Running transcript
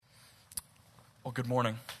Well, good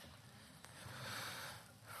morning.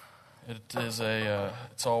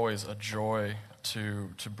 It's always a joy to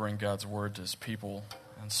bring God's word to His people,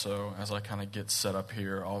 and so as I kind of get set up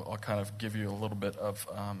here, I'll kind of give you a little bit of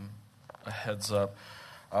a heads up.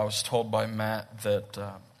 I was told by Matt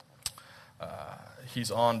that he's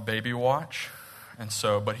on baby watch,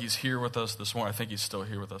 but he's here with us this morning. I think he's still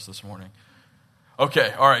here with us this morning.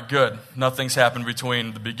 Okay, all right, good. Nothing's happened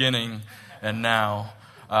between the beginning and now.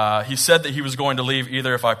 He said that he was going to leave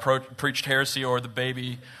either if I preached heresy or the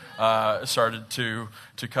baby started to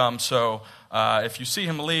come. So if you see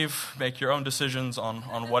him leave, make your own decisions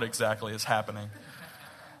on what exactly is happening.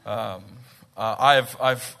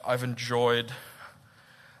 I've enjoyed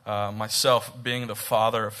myself being the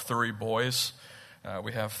father of three boys.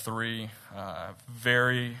 We have three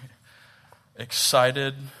very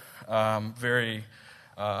excited, very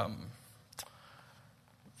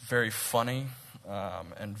funny,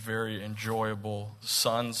 and very enjoyable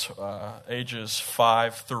sons, ages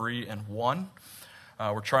 5, 3, and 1.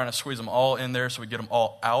 We're trying to squeeze them all in there so we get them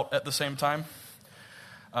all out at the same time.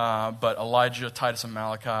 But Elijah, Titus, and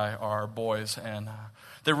Malachi are boys, and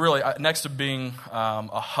they're really, next to being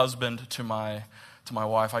a husband to my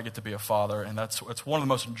wife, I get to be a father, and it's one of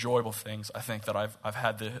the most enjoyable things I think that I've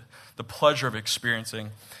had the pleasure of experiencing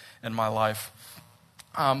in my life.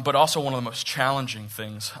 But also one of the most challenging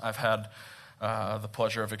things I've had the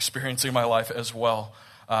pleasure of experiencing in my life as well.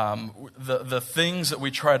 The things that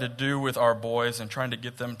we try to do with our boys and trying to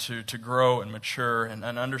get them to grow and mature and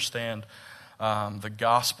understand the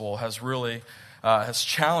gospel has really has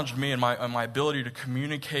challenged me in my ability to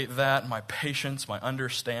communicate that, my patience, my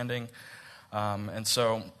understanding. And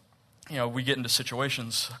so, we get into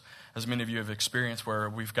situations, as many of you have experienced, where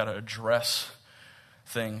we've got to address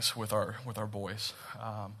things with our boys.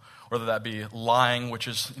 Whether that be lying, which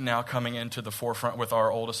is now coming into the forefront with our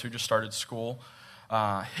oldest who just started school,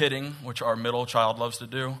 hitting, which our middle child loves to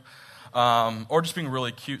do, or just being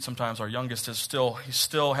really cute. Sometimes our youngest he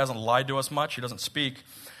still hasn't lied to us much. He doesn't speak,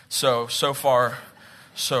 so far,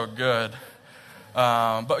 so good.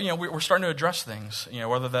 But we're starting to address things.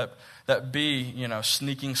 Whether that be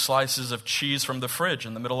sneaking slices of cheese from the fridge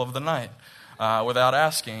in the middle of the night without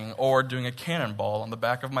asking, or doing a cannonball on the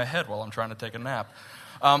back of my head while I'm trying to take a nap.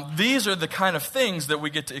 These are the kind of things that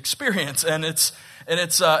we get to experience, and it's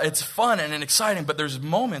fun and exciting. But there's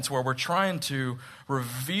moments where we're trying to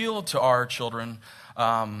reveal to our children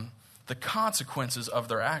the consequences of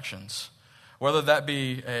their actions, whether that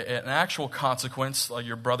be an actual consequence, like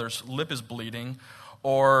your brother's lip is bleeding,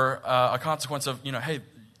 or a consequence of hey,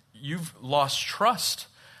 you've lost trust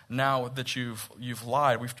now that you've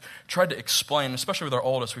lied. We've tried to explain, especially with our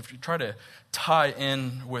oldest, we've tried to tie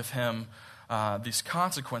in with him these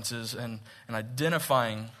consequences and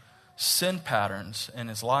identifying sin patterns in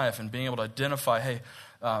his life and being able to identify, hey,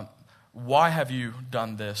 why have you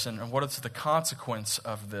done this and what is the consequence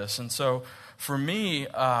of this? And so for me,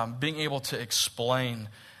 being able to explain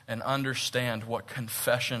and understand what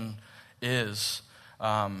confession is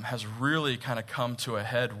has really kind of come to a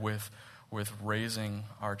head with raising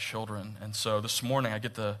our children. And so this morning I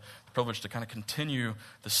get the privilege to kind of continue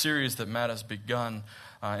the series that Matt has begun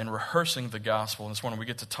in rehearsing the gospel. And this morning we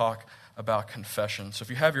get to talk about confession. So if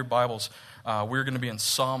you have your Bibles, we're going to be in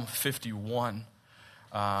Psalm 51.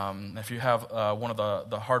 If you have one of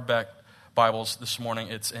the hardback Bibles this morning,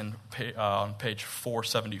 it's on page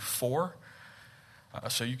 474.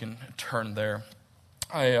 So you can turn there.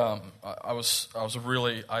 I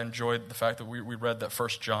enjoyed the fact that we read that 1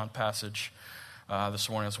 John passage this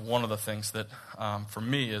morning. It's one of the things that for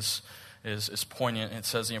me is poignant. It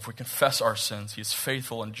says, if we confess our sins, He is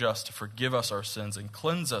faithful and just to forgive us our sins and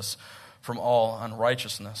cleanse us from all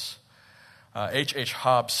unrighteousness. H.H.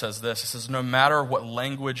 Hobbs says this. He says, no matter what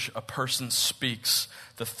language a person speaks,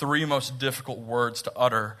 the three most difficult words to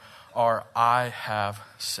utter are, I have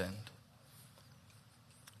sinned.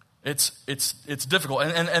 It's difficult,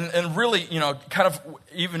 and really, kind of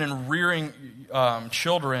even in rearing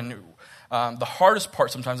children, the hardest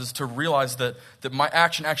part sometimes is to realize that my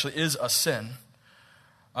action actually is a sin.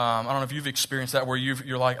 I don't know if you've experienced that where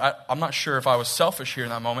you're like, I'm not sure if I was selfish here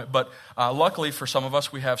in that moment, but luckily for some of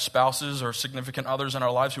us, we have spouses or significant others in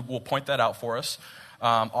our lives who will point that out for us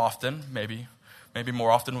often, maybe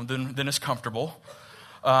more often than is comfortable.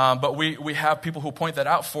 But we have people who point that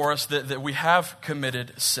out for us that we have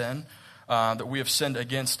committed sin, that we have sinned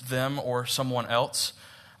against them or someone else.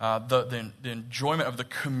 The enjoyment of the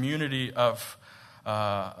community of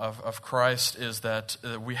Christ is that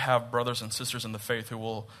we have brothers and sisters in the faith who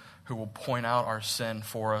will point out our sin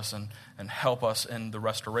for us and help us in the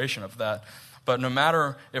restoration of that. But no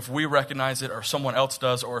matter if we recognize it or someone else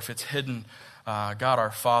does or if it's hidden, God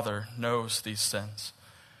our Father knows these sins.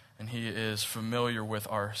 And he is familiar with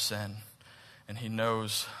our sin. And he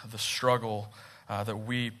knows the struggle that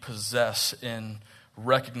we possess in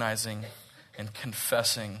recognizing and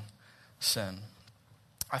confessing sin.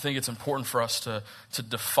 I think it's important for us to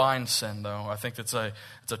define sin, though. I think it's a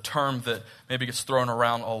term that maybe gets thrown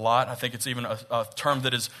around a lot. I think it's even a term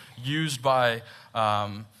that is used by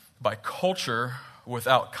culture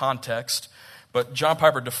without context. But John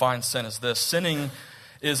Piper defines sin as this: sinning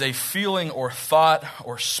is a feeling or thought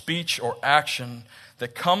or speech or action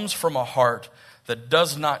that comes from a heart that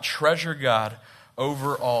does not treasure God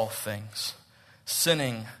over all things.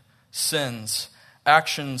 Sinning, sins,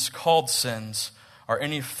 actions called sins are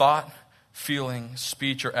any thought, feeling,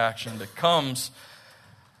 speech, or action that comes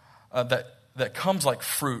that comes like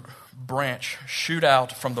fruit, branch, shoot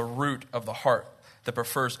out from the root of the heart that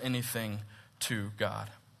prefers anything to God.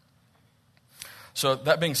 So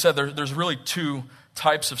that being said, there's really two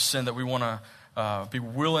types of sin that we want to be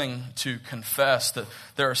willing to confess. That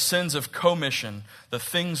there are sins of commission, the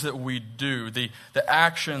things that we do, the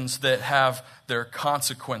actions that have their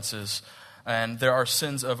consequences. And there are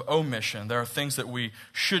sins of omission. There are things that we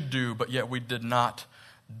should do, but yet we did not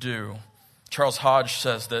do. Charles Hodge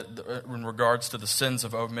says that in regards to the sins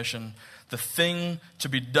of omission, the thing to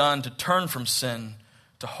be done to turn from sin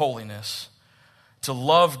to holiness, to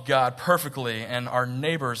love God perfectly and our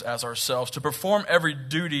neighbors as ourselves, to perform every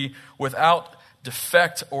duty without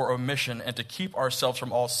defect or omission, and to keep ourselves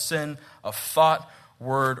from all sin of thought,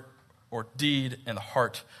 word, or deed in the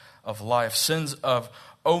heart of life. Sins of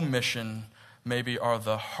omission maybe are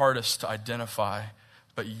the hardest to identify,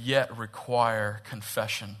 but yet require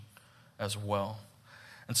confession as well.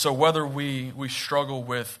 And so whether we struggle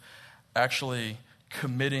with actually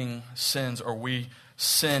committing sins, or we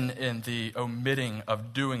sin in the omitting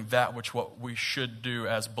of doing that which what we should do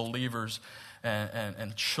as believers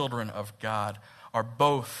and children of God, are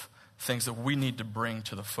both things that we need to bring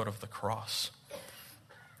to the foot of the cross.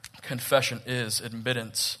 Confession is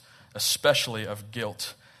admittance, especially of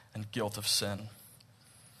guilt and guilt of sin.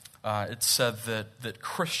 It's said that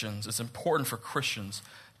Christians, it's important for Christians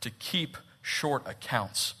to keep short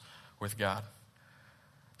accounts with God.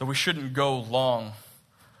 That we shouldn't go long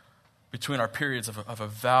between our periods of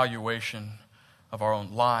evaluation of our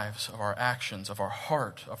own lives, of our actions, of our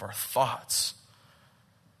heart, of our thoughts,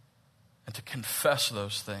 and to confess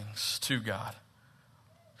those things to God.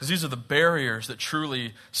 Because these are the barriers that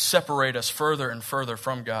truly separate us further and further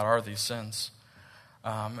from God, are these sins.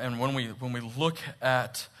 And when we look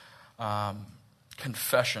at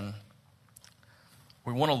confession,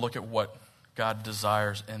 we want to look at what God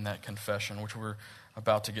desires in that confession, which we're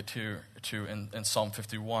about to get to in Psalm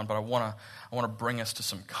 51. But I want to bring us to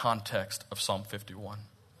some context of Psalm 51.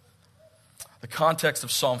 The context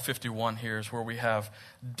of Psalm 51 here is where we have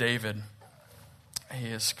David. He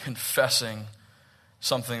is confessing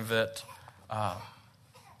something that I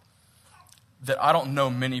don't know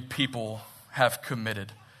many people have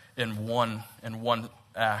committed in one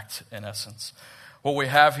act, in essence. What we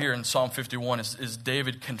have here in Psalm 51 is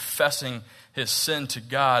David confessing his sin to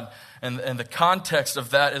God, and the context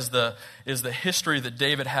of that is the history that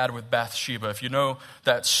David had with Bathsheba. If you know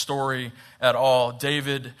that story at all,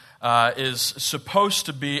 David is supposed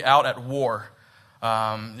to be out at war.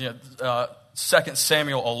 2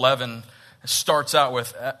 Samuel 11 starts out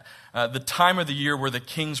with the time of the year where the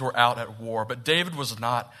kings were out at war, but David was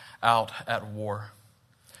not out at war.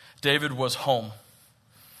 David was home.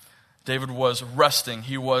 David was resting.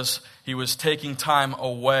 He was taking time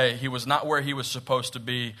away. He was not where he was supposed to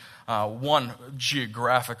be, one,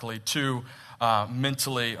 geographically, two,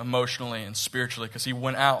 mentally, emotionally, and spiritually, because he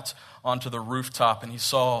went out onto the rooftop and he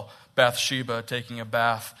saw Bathsheba taking a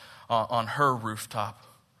bath on her rooftop,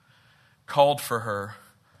 called for her.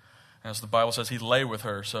 As the Bible says, he lay with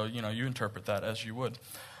her, so you interpret that as you would.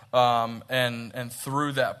 And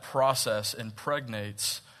through that process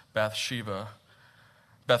impregnates Bathsheba.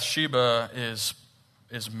 Bathsheba is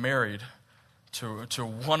married to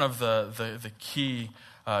one of the key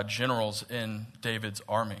generals in David's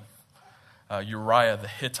army, Uriah the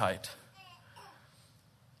Hittite.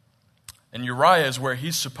 And Uriah is where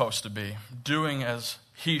he's supposed to be, doing as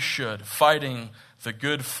he should, fighting the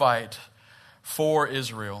good fight for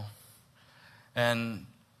Israel. And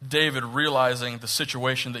David, realizing the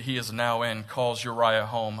situation that he is now in, calls Uriah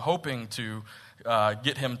home, hoping to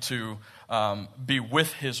get him to be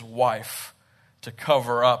with his wife to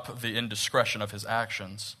cover up the indiscretion of his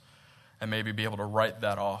actions and maybe be able to write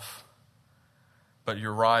that off. But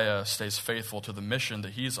Uriah stays faithful to the mission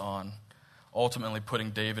that he's on, ultimately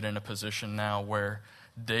putting David in a position now where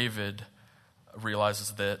David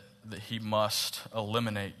realizes that he must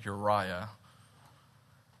eliminate Uriah,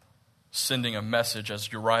 sending a message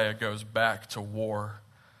as Uriah goes back to war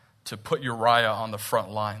to put Uriah on the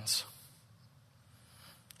front lines.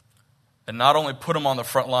 And not only put him on the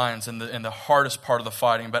front lines in the hardest part of the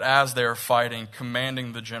fighting, but as they're fighting,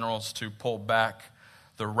 commanding the generals to pull back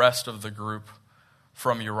the rest of the group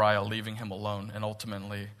from Uriah, leaving him alone and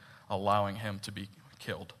ultimately allowing him to be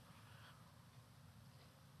killed.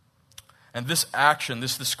 And this action,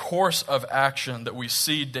 this course of action that we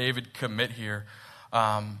see David commit here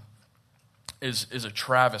is a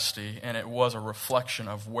travesty, and it was a reflection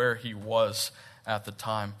of where he was at the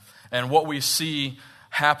time. And what we see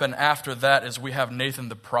happen after that is we have Nathan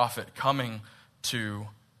the prophet coming to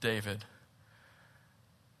David,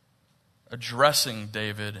 addressing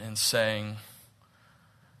David and saying,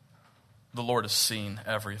 the Lord has seen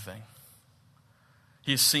everything.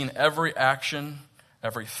 He's seen every action,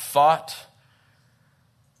 every thought,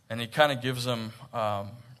 and he kind of gives him an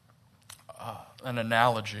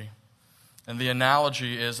analogy. And the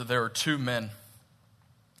analogy is that there are two men.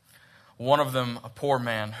 One of them, a poor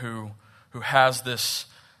man who has this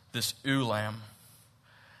ewe lamb.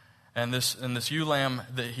 And this ewe lamb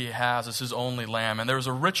that he has is his only lamb. And there was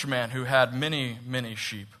a rich man who had many, many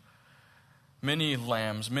sheep, many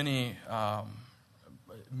lambs,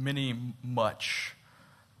 much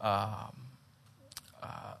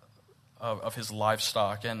of his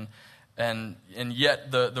livestock. And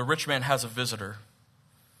yet the rich man has a visitor.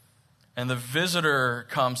 And the visitor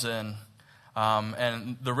comes in,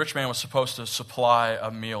 and the rich man was supposed to supply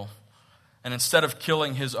a meal. And instead of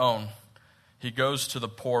killing his own, he goes to the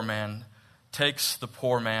poor man, takes the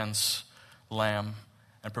poor man's lamb,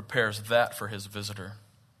 and prepares that for his visitor.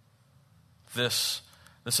 This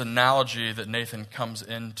analogy that Nathan comes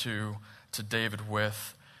into to David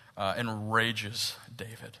with enrages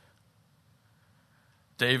David.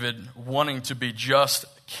 David, wanting to be a just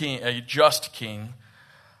king,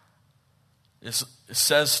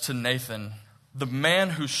 says to Nathan, the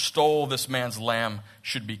man who stole this man's lamb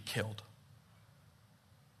should be killed.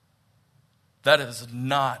 That is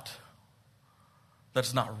not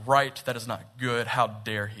right. That is not good. How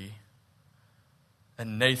dare he?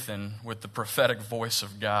 And Nathan, with the prophetic voice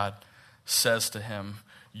of God, says to him,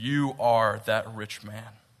 you are that rich man.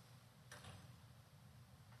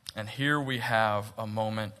 And here we have a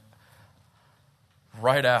moment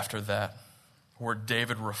right after that where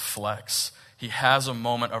David reflects. He has a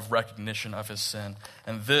moment of recognition of his sin.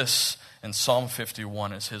 And this, in Psalm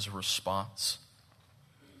 51, is his response.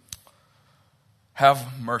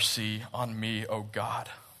 Have mercy on me, O God,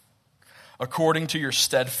 according to your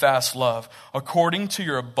steadfast love, according to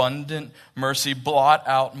your abundant mercy, blot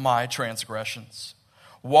out my transgressions.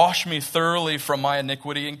 Wash me thoroughly from my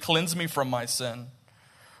iniquity and cleanse me from my sin.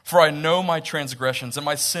 For I know my transgressions, and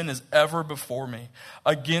my sin is ever before me.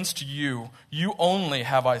 Against you, you only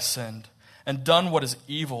have I sinned, and done what is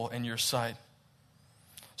evil in your sight,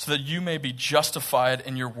 so that you may be justified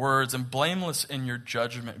in your words and blameless in your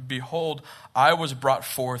judgment. Behold, I was brought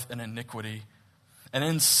forth in iniquity, and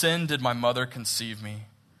in sin did my mother conceive me.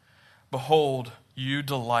 Behold, you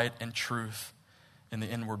delight in truth in the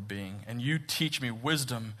inward being, and you teach me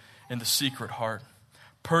wisdom in the secret heart.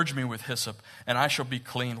 Purge me with hyssop, and I shall be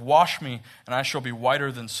clean. Wash me, and I shall be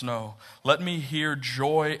whiter than snow. Let me hear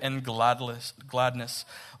joy and gladness.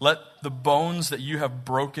 Let the bones that you have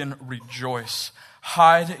broken rejoice.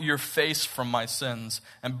 Hide your face from my sins,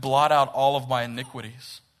 and blot out all of my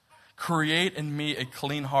iniquities. Create in me a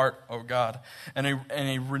clean heart, O God,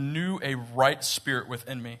 and renew a right spirit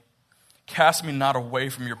within me. Cast me not away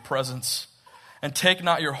from your presence, and take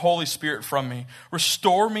not your Holy Spirit from me.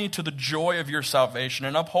 Restore me to the joy of your salvation,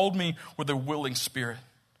 and uphold me with a willing spirit.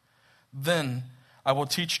 Then I will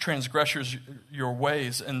teach transgressors your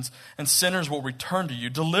ways, and sinners will return to you.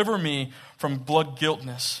 Deliver me from blood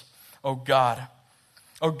guiltness, O God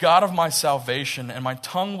of my salvation, and my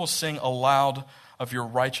tongue will sing aloud of your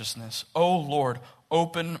righteousness. O Lord,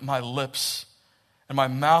 open my lips, and my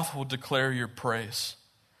mouth will declare your praise.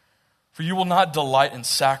 For you will not delight in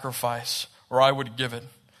sacrifice, or I would give it.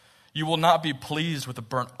 You will not be pleased with a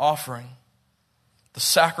burnt offering. The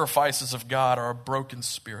sacrifices of God are a broken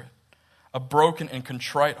spirit, a broken and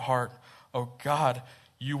contrite heart. O God,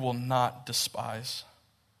 you will not despise.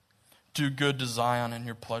 Do good to Zion in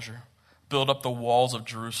your pleasure. Build up the walls of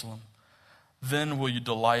Jerusalem. Then will you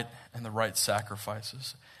delight in the right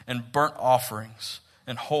sacrifices, and burnt offerings,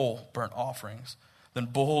 and whole burnt offerings. Then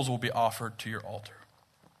bulls will be offered to your altar.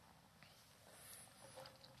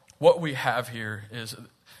 What we have here is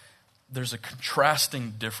there's a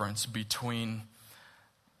contrasting difference between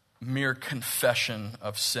mere confession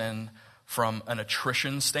of sin from an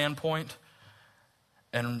attrition standpoint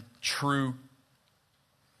and true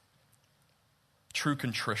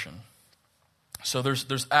contrition. So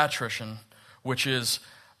there's attrition, which is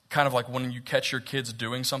kind of like when you catch your kids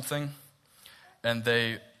doing something and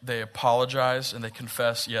they apologize and they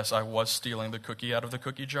confess, yes, I was stealing the cookie out of the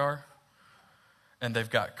cookie jar, and they've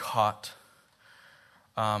got caught.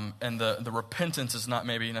 And the repentance is not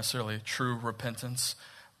maybe necessarily true repentance.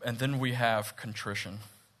 And then we have contrition,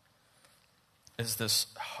 is this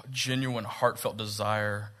genuine, heartfelt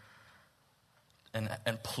desire and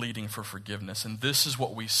pleading for forgiveness. And this is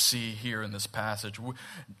what we see here in this passage.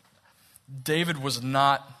 David was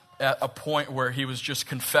not at a point where he was just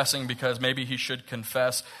confessing because maybe he should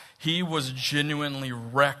confess. He was genuinely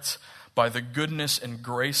wrecked by the goodness and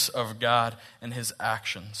grace of God and his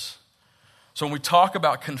actions. So when we talk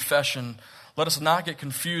about confession, let us not get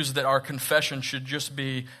confused that our confession should just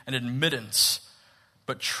be an admittance,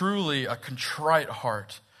 but truly a contrite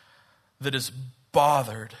heart that is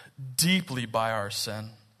bothered deeply by our sin.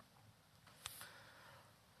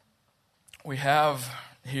 We have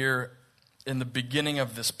here in the beginning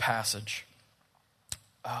of this passage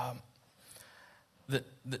that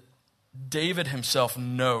David himself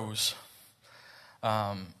knows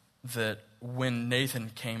that when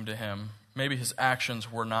Nathan came to him, maybe his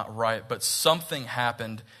actions were not right, but something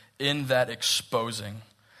happened in that exposing.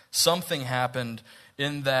 Something happened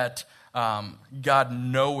in that God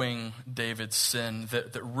knowing David's sin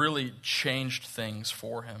that really changed things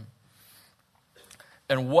for him.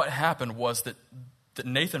 And what happened was that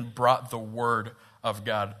Nathan brought the word of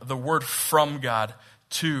God, the word from God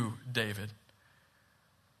to David.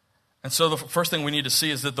 And so the first thing we need to see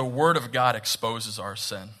is that the word of God exposes our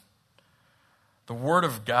sin. The word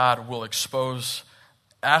of God will expose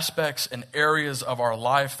aspects and areas of our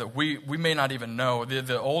life that we may not even know.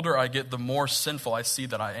 The older I get, the more sinful I see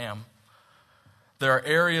that I am. There are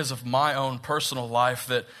areas of my own personal life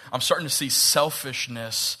that I'm starting to see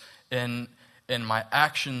selfishness in my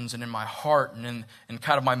actions and in my heart and in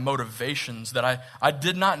kind of my motivations that I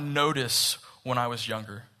did not notice when I was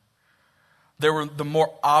younger. There were the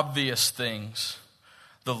more obvious things,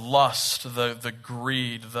 the lust, the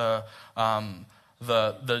greed, the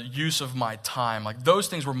use of my time. Like those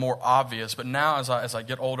things were more obvious, but now as I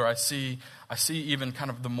get older, I see even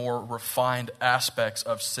kind of the more refined aspects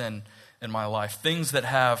of sin in my life. Things that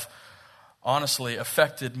have honestly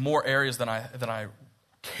affected more areas than I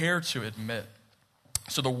care to admit.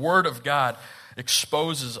 So the Word of God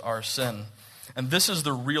exposes our sin. And this is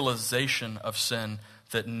the realization of sin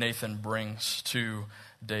that Nathan brings to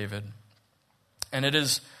David. And it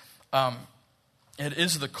is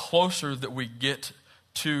the closer that we get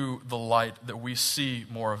to the light that we see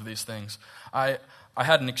more of these things. I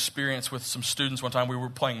had an experience with some students one time. We were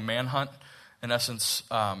playing Manhunt, in essence,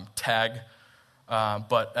 tag,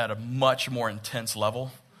 but at a much more intense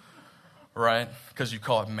level, right? Because you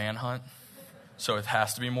call it Manhunt, so it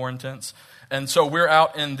has to be more intense. And so we're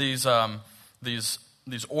out in these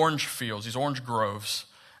orange fields, these orange groves,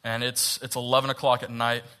 and it's 11 o'clock at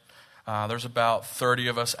night. There's about 30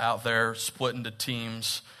 of us out there split into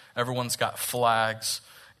teams. Everyone's got flags.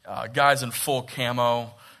 Guys in full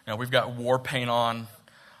camo. We've got war paint on.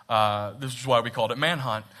 This is why we called it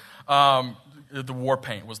Manhunt. The war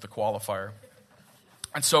paint was the qualifier.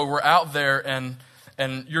 And so we're out there,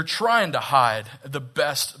 and you're trying to hide the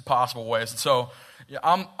best possible ways. And so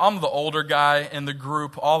I'm the older guy in the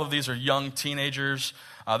group. All of these are young teenagers.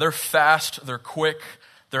 They're fast. They're quick.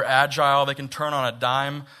 They're agile. They can turn on a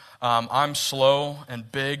dime. I'm slow and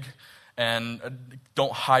big and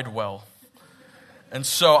don't hide well. And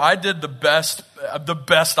so I did the best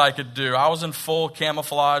I could do. I was in full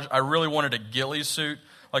camouflage. I really wanted a ghillie suit,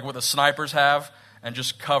 like what the snipers have, and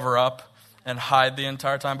just cover up and hide the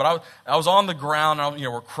entire time. But I was on the ground.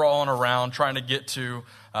 We're crawling around trying to get to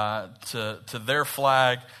their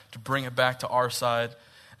flag to bring it back to our side.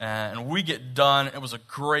 And we get done. It was a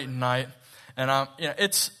great night. And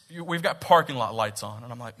we've got parking lot lights on,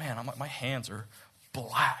 and I'm like, my hands are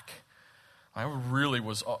black. I really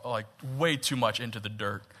was like way too much into the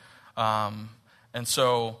dirt, and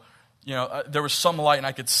so there was some light, and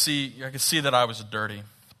I could see that I was dirty.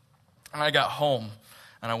 And I got home,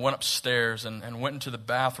 and I went upstairs and went into the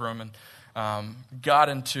bathroom and got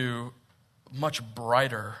into much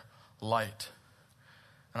brighter light,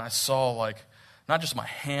 and I saw not just my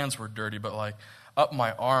hands were dirty, but up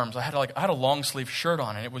my arms. I had a long sleeve shirt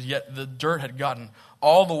on, and the dirt had gotten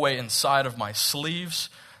all the way inside of my sleeves.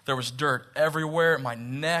 There was dirt everywhere, my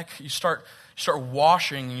neck. You start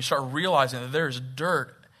washing, and you start realizing that there's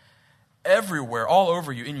dirt everywhere, all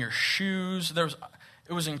over you, in your shoes.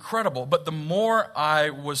 It was incredible. But the more I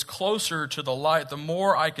was closer to the light, the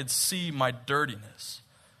more I could see my dirtiness.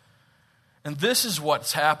 And this is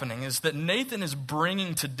what's happening, is that Nathan is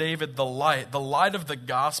bringing to David the light of the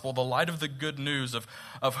gospel, the light of the good news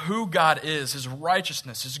of who God is, his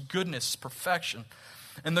righteousness, his goodness, his perfection.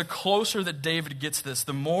 And the closer that David gets this,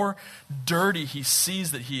 the more dirty he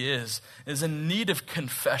sees that he is in need of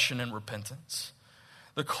confession and repentance.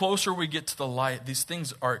 The closer we get to the light, these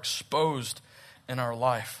things are exposed in our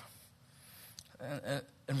life.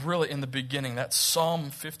 And really in the beginning, that Psalm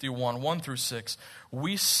 51, 1 through 6,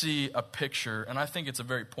 we see a picture, and I think it's a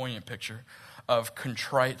very poignant picture, of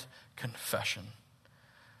contrite confession.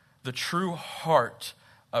 The true heart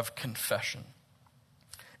of confession.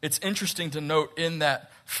 It's interesting to note in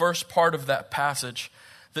that first part of that passage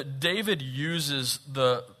that David uses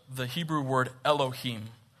the Hebrew word Elohim.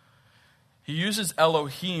 He uses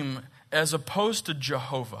Elohim as opposed to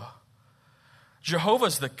Jehovah. Jehovah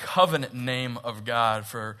is the covenant name of God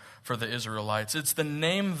for the Israelites. It's the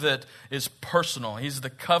name that is personal. He's the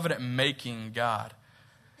covenant-making God.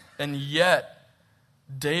 And yet,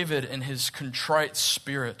 David, in his contrite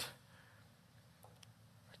spirit,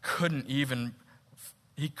 couldn't even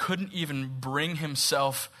bring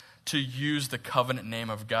himself to use the covenant name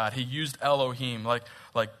of God. He used Elohim like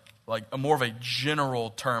a more of a general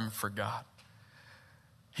term for God.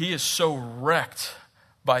 He is so wrecked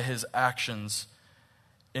by his actions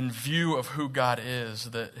in view of who God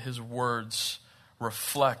is that his words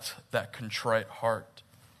reflect that contrite heart.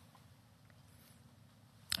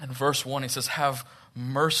 In verse 1, he says, "Have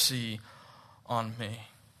mercy on me.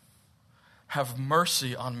 Have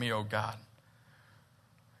mercy on me, O God."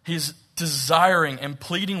 He's desiring and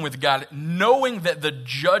pleading with God, knowing that the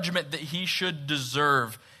judgment that he should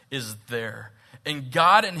deserve is there. And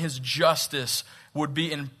God in his justice would be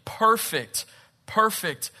in perfect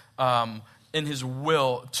in his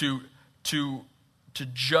will to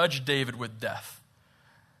judge David with death.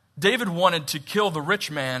 David wanted to kill the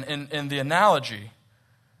rich man in the analogy.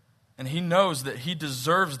 And he knows that he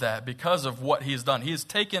deserves that because of what he has done. He has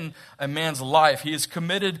taken a man's life. He has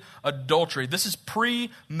committed adultery. This is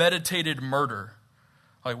premeditated murder.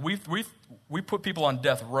 Like we put people on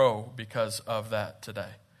death row because of that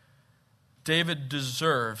today. David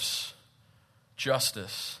deserves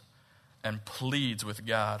justice and pleads with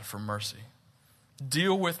God for mercy.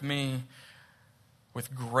 Deal with me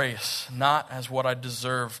with grace, not as what I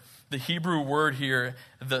deserve. The Hebrew word here,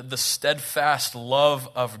 the steadfast love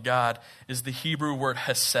of God, is the Hebrew word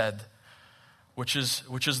hesed, which is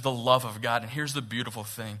the love of God. And here's the beautiful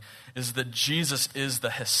thing, is that Jesus is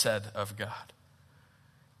the hesed of God.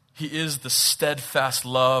 He is the steadfast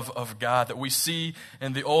love of God that we see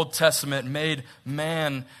in the Old Testament made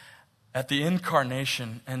man at the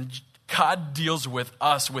incarnation. And God deals with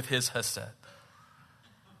us with his hesed.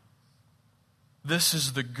 This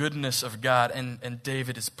is the goodness of God, and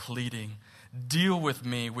David is pleading, deal with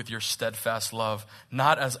me with your steadfast love,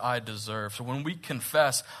 not as I deserve. So when we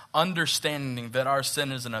confess, understanding that our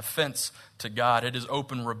sin is an offense to God, it is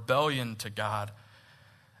open rebellion to God,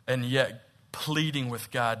 and yet pleading with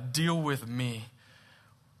God, deal with me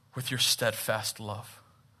with your steadfast love,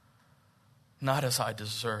 not as I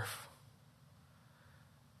deserve.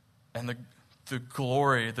 And the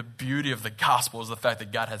glory, the beauty of the gospel is the fact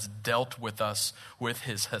that God has dealt with us with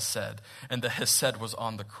his hesed. And the hesed was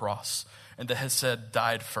on the cross. And the hesed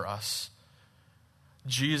died for us.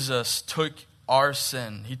 Jesus took our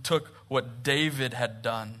sin. He took what David had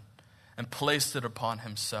done and placed it upon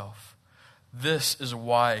himself. This is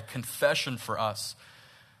why confession for us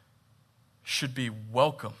should be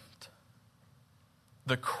welcomed.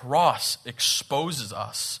 The cross exposes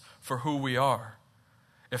us for who we are.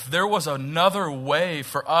 If there was another way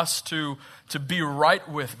for us to be right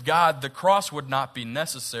with God, the cross would not be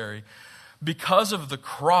necessary. Because of the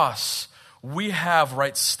cross, we have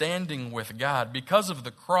right standing with God. Because of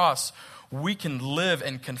the cross, we can live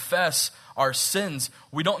and confess our sins.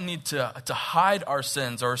 We don't need to hide our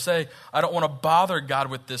sins or say, I don't want to bother God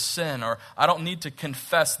with this sin, or I don't need to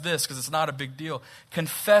confess this because it's not a big deal.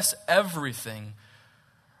 Confess everything.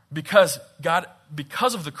 Because God,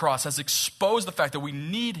 because of the cross, has exposed the fact that we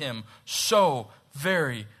need him so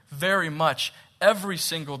very, very much every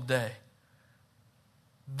single day.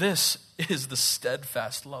 This is the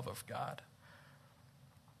steadfast love of God.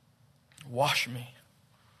 Wash me,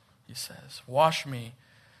 he says. Wash me,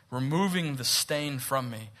 removing the stain from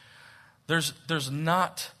me. There's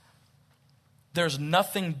nothing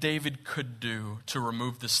David could do to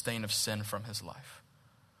remove the stain of sin from his life.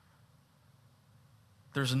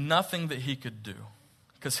 There's nothing that he could do.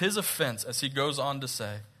 Because his offense, as he goes on to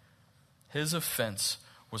say, His offense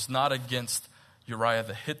was not against Uriah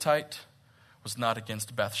the Hittite, was not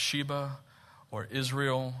against Bathsheba or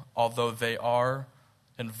Israel, although they are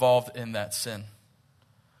involved in that sin.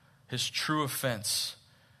 His true offense,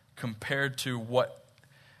 compared to what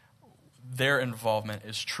their involvement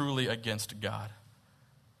is, truly against God.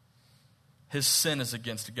 His sin is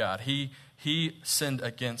against God. He sinned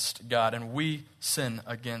against God, and we sin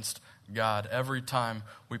against God every time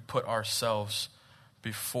we put ourselves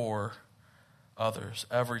before others,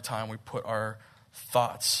 every time we put our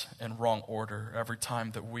thoughts in wrong order, every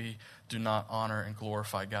time that we do not honor and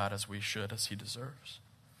glorify God as we should, as He deserves.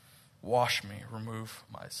 Wash me, remove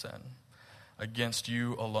my sin. Against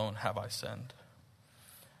you alone have I sinned.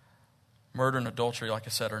 Murder and adultery, like I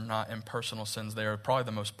said, are not impersonal sins. They are probably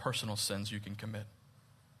the most personal sins you can commit.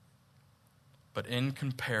 But in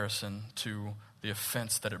comparison to the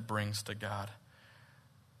offense that it brings to God,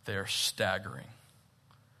 they are staggering.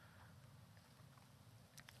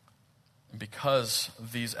 And because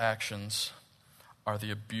these actions are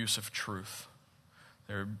the abuse of truth,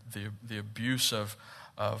 they're the abuse of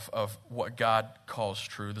what God calls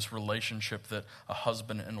true, this relationship that a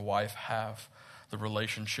husband and wife have, the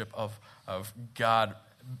relationship of God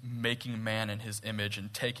making man in His image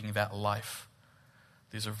and taking that life.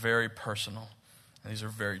 These are very personal, and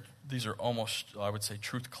these are almost, I would say,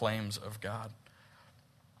 truth claims of God.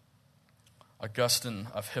 Augustine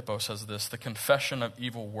of Hippo says this: the confession of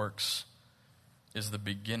evil works is the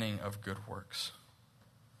beginning of good works.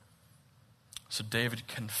 So David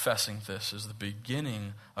confessing this is the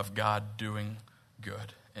beginning of God doing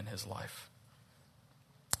good in his life.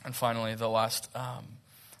 And finally, the last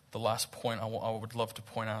point I would love to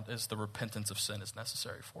point out is the repentance of sin is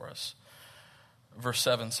necessary for us. Verse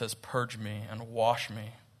 7 says, "Purge me and wash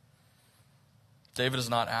me." David is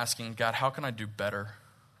not asking, God, how can I do better?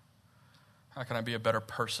 How can I be a better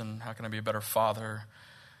person? How can I be a better father?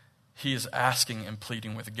 He is asking and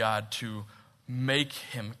pleading with God to make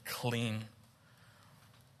him clean.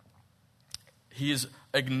 He is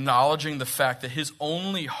acknowledging the fact that his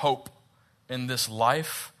only hope in this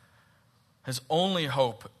life, his only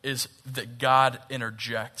hope is that God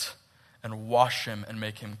interject and wash him and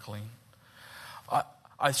make him clean.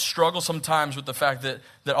 I struggle sometimes with the fact that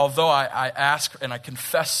although I ask and I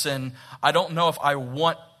confess sin, I don't know if I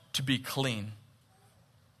want to be clean.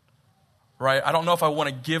 Right? I don't know if I want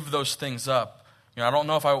to give those things up. I don't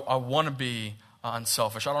know if I want to be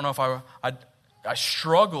unselfish. I don't know if I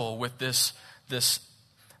struggle with this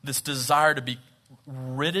desire to be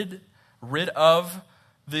rid of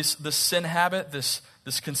this sin habit, this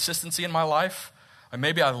consistency in my life.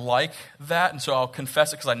 Maybe I like that, and so I'll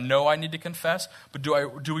confess it because I know I need to confess. But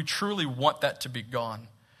do we truly want that to be gone?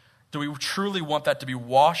 Do we truly want that to be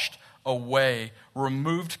washed away,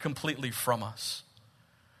 removed completely from us?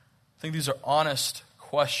 I think these are honest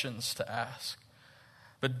questions to ask.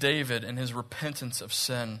 But David, in his repentance of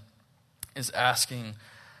sin, is asking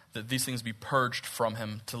that these things be purged from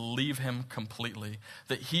him, to leave him completely,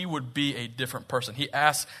 that he would be a different person. He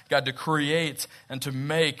asks God to create and to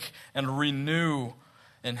make and renew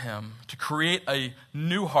in him, to create a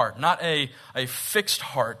new heart, not a fixed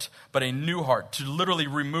heart, but a new heart, to literally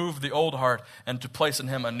remove the old heart and to place in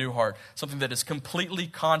him a new heart, something that is completely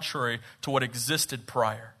contrary to what existed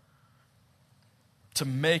prior. To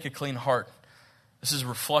make a clean heart. This is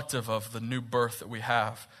reflective of the new birth that we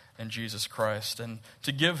have in Jesus Christ, and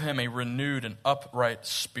to give him a renewed and upright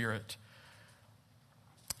spirit.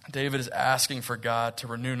 David is asking for God to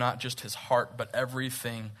renew not just his heart, but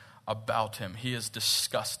everything about him. He is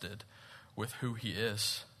disgusted with who he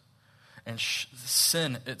is. And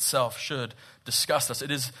sin itself should disgust us.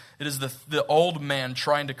 It is the old man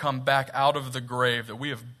trying to come back out of the grave that we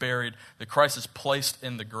have buried, that Christ has placed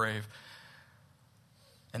in the grave.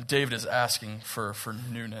 And David is asking for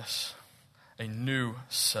newness, a new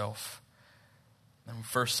self. And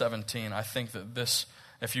verse 17, I think that this,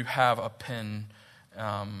 if you have a pen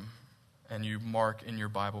and you mark in your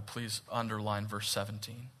Bible, please underline verse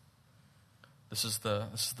 17. This is the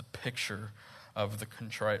picture of the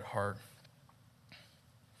contrite heart.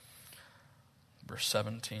 Verse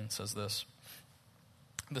 17 says this: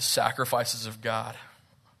 the sacrifices of God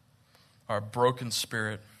are a broken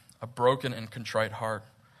spirit, a broken and contrite heart.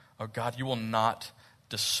 Oh God, you will not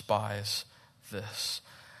despise this.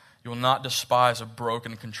 You will not despise a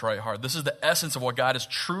broken and contrite heart. This is the essence of what God is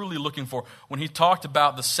truly looking for. When he talked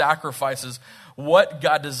about the sacrifices, what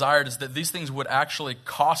God desired is that these things would actually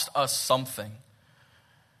cost us something.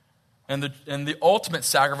 And the ultimate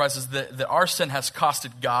sacrifice is that our sin has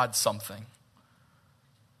costed God something.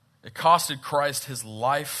 It costed Christ his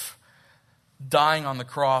life, dying on the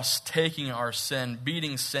cross, taking our sin,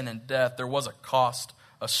 beating sin and death. There was a cost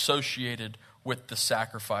associated with the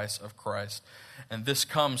sacrifice of Christ. And this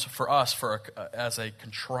comes for us as a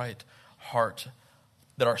contrite heart,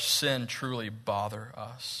 that our sin truly bother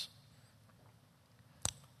us.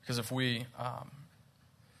 Because if we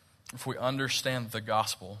understand the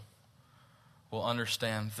gospel, we'll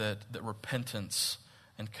understand that repentance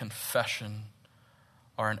and confession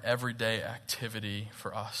are an everyday activity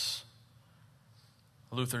for us.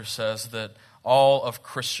 Luther says that all of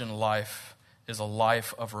Christian life is a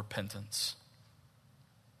life of repentance.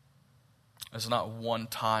 It's not one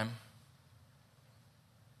time.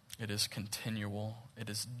 It is continual. It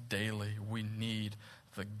is daily. We need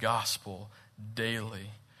the gospel daily,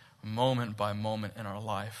 moment by moment in our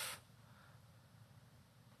life.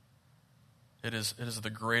 It is the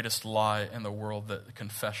greatest lie in the world that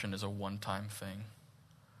confession is a one-time thing.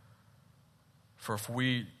 For if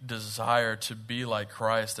we desire to be like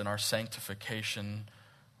Christ in our sanctification,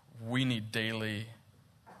 we need daily,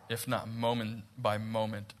 if not moment by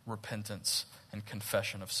moment, repentance and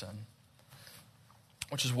confession of sin.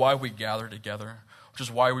 Which is why we gather together, which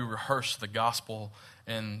is why we rehearse the gospel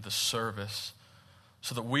in the service,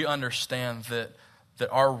 so that we understand that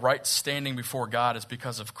our right standing before God is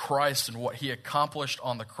because of Christ and what he accomplished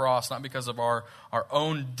on the cross, not because of our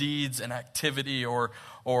own deeds and activity or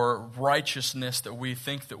righteousness that we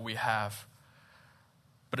think that we have.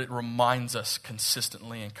 But it reminds us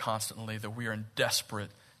consistently and constantly that we are in desperate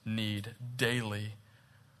need daily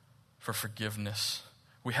for forgiveness.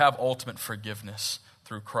 We have ultimate forgiveness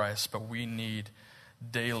through Christ, but we need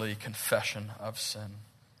daily confession of sin.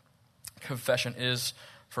 Confession is,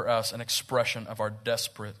 for us, an expression of our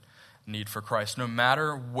desperate need for Christ. No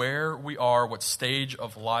matter where we are, what stage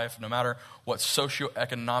of life, no matter what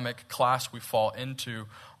socioeconomic class we fall into,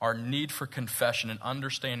 our need for confession and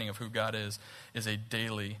understanding of who God is a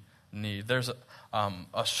daily need. There's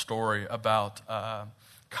a story about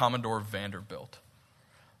Commodore Vanderbilt,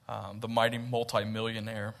 the mighty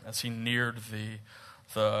multimillionaire. As he neared the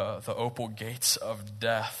opal gates of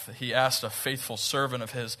death, he asked a faithful servant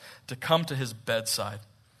of his to come to his bedside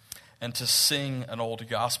and to sing an old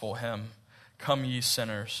gospel hymn, "Come ye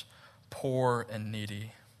sinners, poor and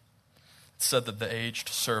needy." It said that the aged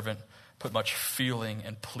servant put much feeling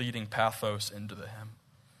and pleading pathos into the hymn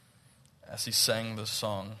as he sang the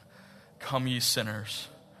song, "Come ye sinners,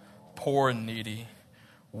 poor and needy,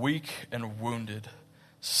 weak and wounded,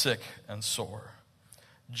 sick and sore.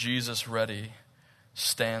 Jesus ready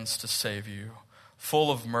stands to save you, full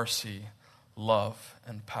of mercy, love,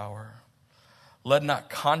 and power. Let not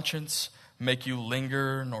conscience make you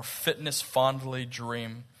linger, nor fitness fondly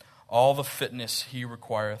dream. All the fitness he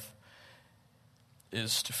requireth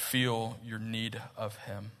is to feel your need of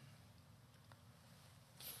him."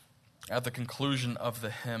 At the conclusion of the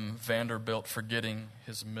hymn, Vanderbilt, forgetting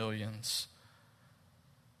his millions,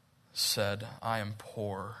 said, "I am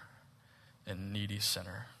poor and needy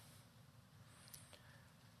sinner."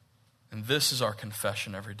 And this is our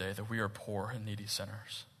confession every day, that we are poor and needy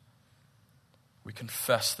sinners. We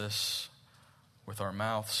confess this with our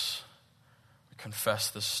mouths. We confess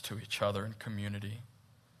this to each other in community,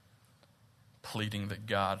 pleading that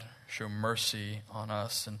God show mercy on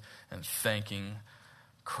us and thanking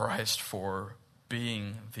Christ for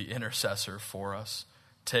being the intercessor for us,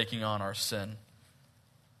 taking on our sin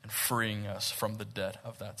and freeing us from the debt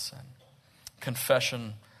of that sin.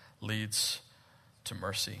 Confession leads to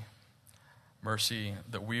mercy. Mercy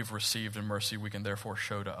that we've received, and mercy we can therefore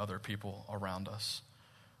show to other people around us.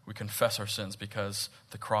 We confess our sins because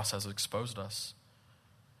the cross has exposed us.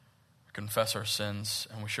 We confess our sins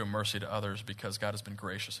and we show mercy to others because God has been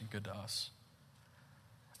gracious and good to us.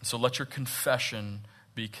 And so let your confession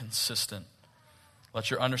be consistent.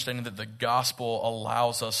 Let your understanding that the gospel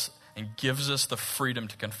allows us and gives us the freedom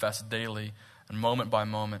to confess daily and moment by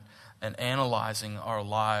moment, and analyzing our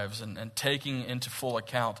lives and taking into full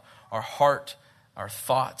account our heart, our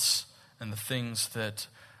thoughts, and the things that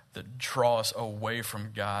draw us away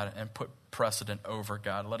from God and put precedent over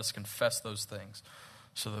God. Let us confess those things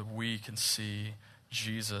so that we can see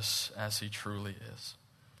Jesus as he truly is.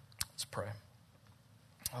 Let's pray.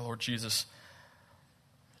 Oh, Lord Jesus,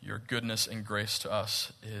 your goodness and grace to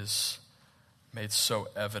us is made so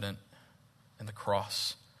evident in the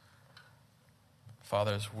cross.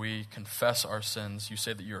 Father, as we confess our sins, you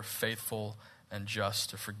say that you are faithful and just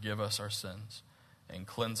to forgive us our sins and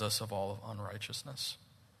cleanse us of all unrighteousness.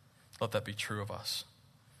 Let that be true of us.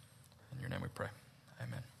 In your name we pray.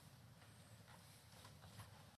 Amen.